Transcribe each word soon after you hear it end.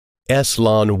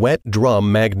S-Lon Wet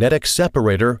Drum Magnetic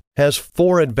Separator has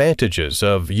 4 advantages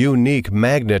of unique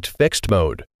magnet fixed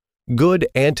mode: good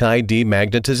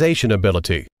anti-demagnetization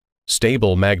ability,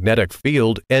 stable magnetic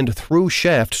field and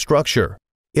through-shaft structure.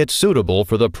 It's suitable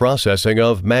for the processing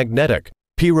of magnetic,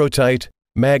 pyrrhotite,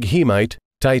 maghemite,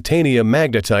 titanium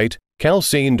magnetite,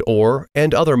 calcined ore,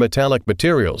 and other metallic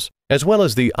materials, as well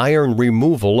as the iron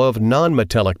removal of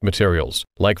non-metallic materials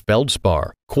like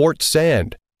feldspar, quartz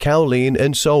sand, kaolin,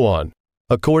 and so on.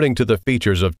 According to the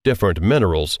features of different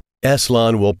minerals,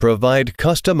 S-Lon will provide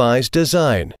customized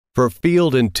design for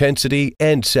field intensity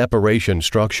and separation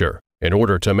structure in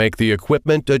order to make the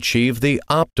equipment achieve the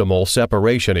optimal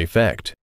separation effect.